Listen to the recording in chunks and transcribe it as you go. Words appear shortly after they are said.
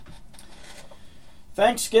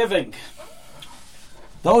Thanksgiving.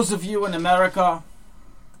 Those of you in America,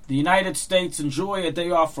 the United States, enjoy a day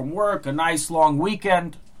off from work, a nice long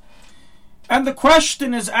weekend. And the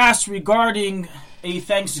question is asked regarding a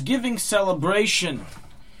Thanksgiving celebration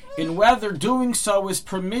and whether doing so is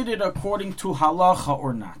permitted according to halacha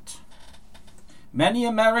or not. Many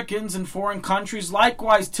Americans in foreign countries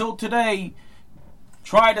likewise till today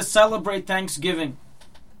try to celebrate Thanksgiving,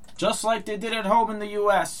 just like they did at home in the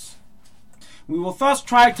U.S. We will thus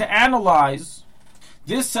try to analyze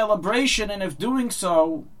this celebration and if doing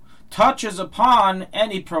so touches upon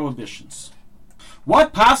any prohibitions.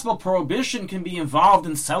 What possible prohibition can be involved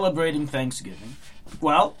in celebrating Thanksgiving?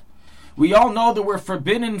 Well, we all know that we're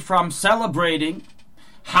forbidden from celebrating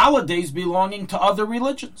holidays belonging to other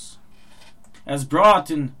religions, as brought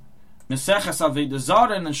in Meseches Avodah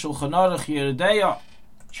Zarah and Shulchan Aruch Yoreh De'ah,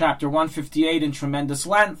 chapter 158 in tremendous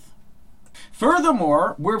length.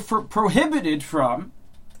 Furthermore, we're prohibited from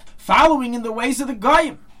following in the ways of the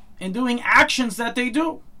Goyim and doing actions that they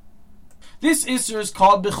do. This Isser is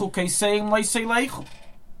called B'chukei Seim Leisei Leichel.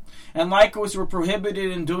 And likewise, we're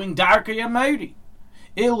prohibited in doing Darkei Ameri,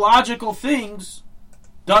 illogical things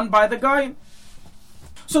done by the Goyim.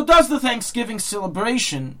 So does the Thanksgiving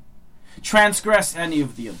celebration transgress any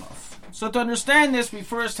of the above? So to understand this, we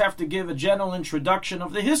first have to give a general introduction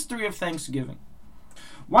of the history of Thanksgiving.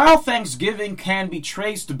 While Thanksgiving can be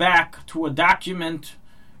traced back to a document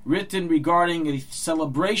written regarding a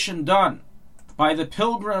celebration done by the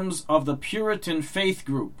pilgrims of the Puritan faith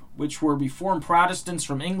group, which were Reformed Protestants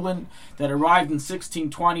from England that arrived in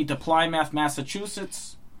 1620 to Plymouth,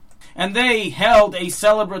 Massachusetts, and they held a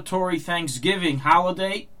celebratory Thanksgiving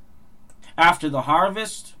holiday after the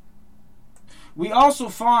harvest. We also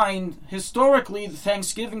find historically the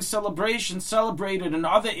Thanksgiving celebration celebrated in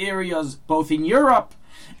other areas, both in Europe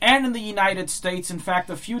and in the United States. In fact,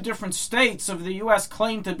 a few different states of the U.S.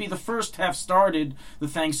 claim to be the first to have started the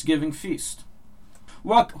Thanksgiving feast.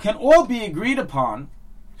 What can all be agreed upon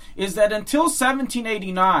is that until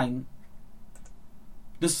 1789,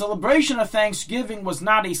 the celebration of Thanksgiving was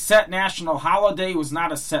not a set national holiday, was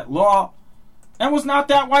not a set law, and was not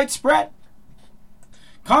that widespread.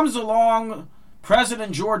 Comes along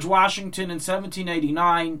President George Washington in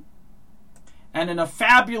 1789, and in a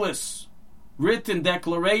fabulous written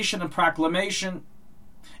declaration and proclamation,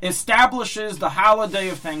 establishes the holiday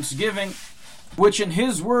of Thanksgiving, which in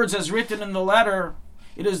his words, as written in the letter,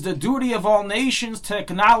 it is the duty of all nations to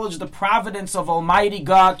acknowledge the providence of Almighty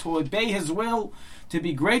God, to obey His will, to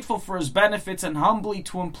be grateful for His benefits, and humbly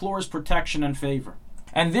to implore His protection and favor.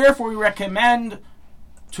 And therefore we recommend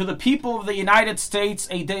to the people of the United States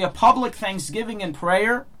a day of public thanksgiving and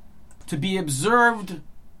prayer to be observed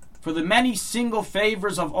for the many single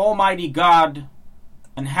favors of Almighty God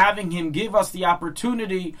and having Him give us the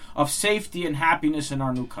opportunity of safety and happiness in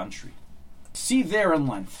our new country. See there in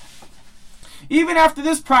length. Even after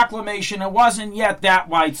this proclamation, it wasn't yet that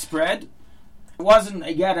widespread. It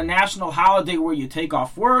wasn't yet a national holiday where you take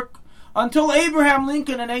off work until Abraham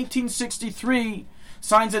Lincoln in 1863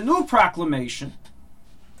 signs a new proclamation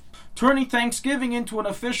turning Thanksgiving into an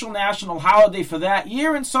official national holiday for that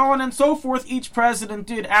year, and so on and so forth. Each president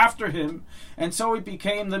did after him, and so it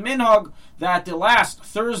became the minhag that the last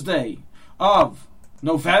Thursday of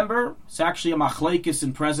November, it's actually a machlekes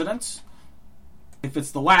in presidents, if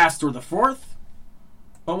it's the last or the fourth,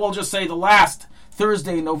 but we'll just say the last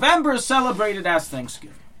Thursday in November is celebrated as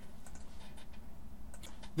Thanksgiving.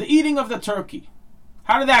 The eating of the turkey,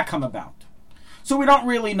 how did that come about? So we don't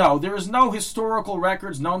really know. There is no historical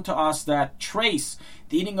records known to us that trace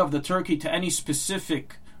the eating of the turkey to any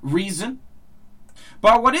specific reason.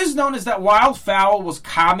 But what is known is that wildfowl was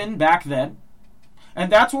common back then,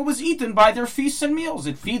 and that's what was eaten by their feasts and meals.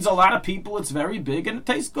 It feeds a lot of people, it's very big, and it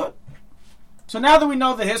tastes good. So now that we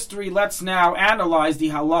know the history, let's now analyze the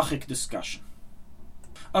halachic discussion.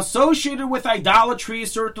 Associated with idolatry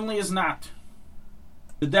certainly is not.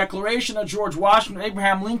 The Declaration of George Washington,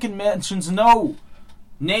 Abraham Lincoln mentions no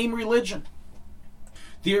name religion.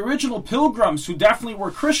 The original pilgrims, who definitely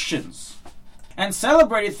were Christians and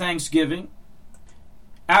celebrated Thanksgiving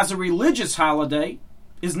as a religious holiday,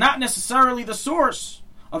 is not necessarily the source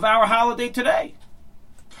of our holiday today.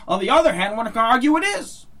 On the other hand, one can argue it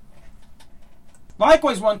is.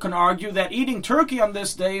 Likewise, one can argue that eating turkey on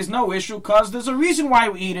this day is no issue because there's a reason why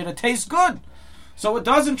we eat it. It tastes good. So it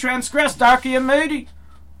doesn't transgress Darkei Ameri.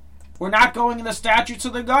 We're not going in the statutes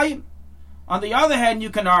of the Goyim. On the other hand, you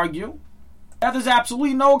can argue that there's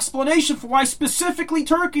absolutely no explanation for why specifically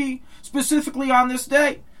turkey, specifically on this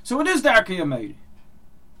day. So it is Darkei Ameri.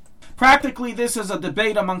 Practically, this is a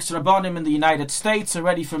debate amongst Rabbanim in the United States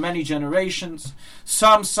already for many generations.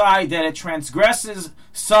 Some side that it transgresses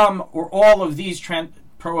some or all of these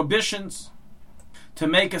prohibitions to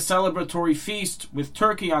make a celebratory feast with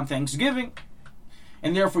turkey on Thanksgiving,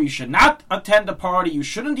 and therefore you should not attend a party, you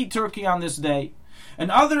shouldn't eat turkey on this day. And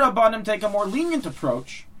other Rabbanim take a more lenient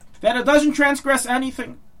approach, that it doesn't transgress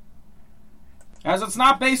anything, as it's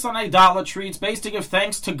not based on idolatry, it's based to give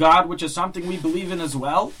thanks to God, which is something we believe in as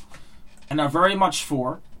well, and are very much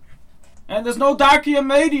for. And there's no Darkei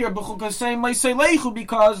Hamedi or B'chukei Leisei,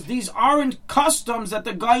 because these aren't customs that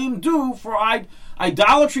the Goyim do for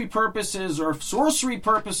idolatry purposes or sorcery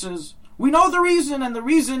purposes. We know the reason, and the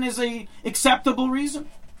reason is a acceptable reason.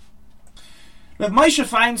 Rav Moshe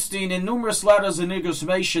Feinstein, in numerous letters in Igros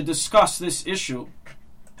Moshe, discussed this issue,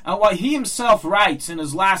 and why he himself writes in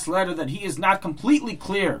his last letter that he is not completely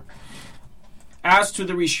clear as to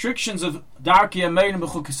the restrictions of Darkei Hamedi and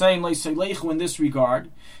B'chukei Leisei in this regard.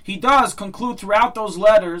 He does conclude throughout those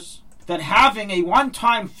letters that having a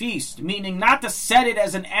one-time feast, meaning not to set it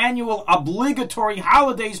as an annual obligatory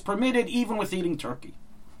holiday, is permitted even with eating turkey.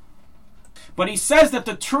 But he says that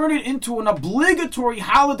to turn it into an obligatory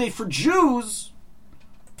holiday for Jews,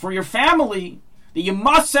 for your family, that you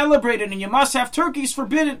must celebrate it and you must have turkey, is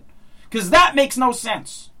forbidden, because that makes no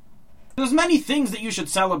sense. There's many things that you should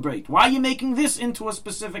celebrate. Why are you making this into a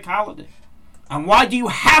specific holiday? And why do you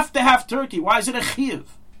have to have turkey? Why is it a chiyuv?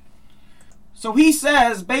 So he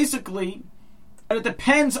says, basically, that it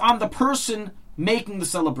depends on the person making the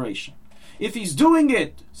celebration. If he's doing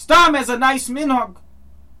it stam as a nice minhag,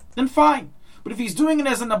 then fine. But if he's doing it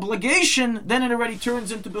as an obligation, then it already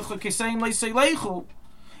turns into B'chukei Leisei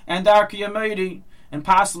and Darkei Hamedi and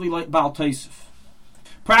possibly like Baal Tosef.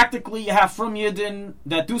 Practically, you have Frum Yidden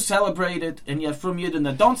that do celebrate it, and you have Frum Yidden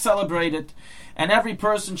that don't celebrate it, and every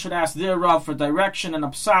person should ask their Rav for direction and a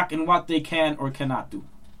psak in what they can or cannot do.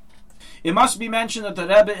 It must be mentioned that the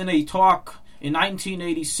Rebbe, in a talk in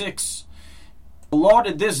 1986,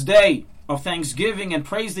 lauded this day of Thanksgiving and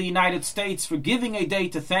praised the United States for giving a day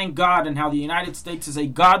to thank God, and how the United States is a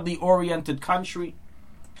godly-oriented country.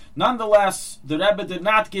 Nonetheless, the Rebbe did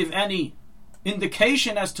not give any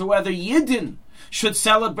indication as to whether Yidden should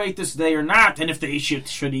celebrate this day or not, and if they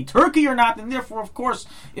should eat turkey or not, and therefore, of course,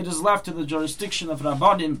 it is left to the jurisdiction of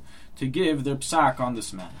Rabbanim to give their psak on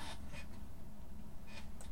this matter.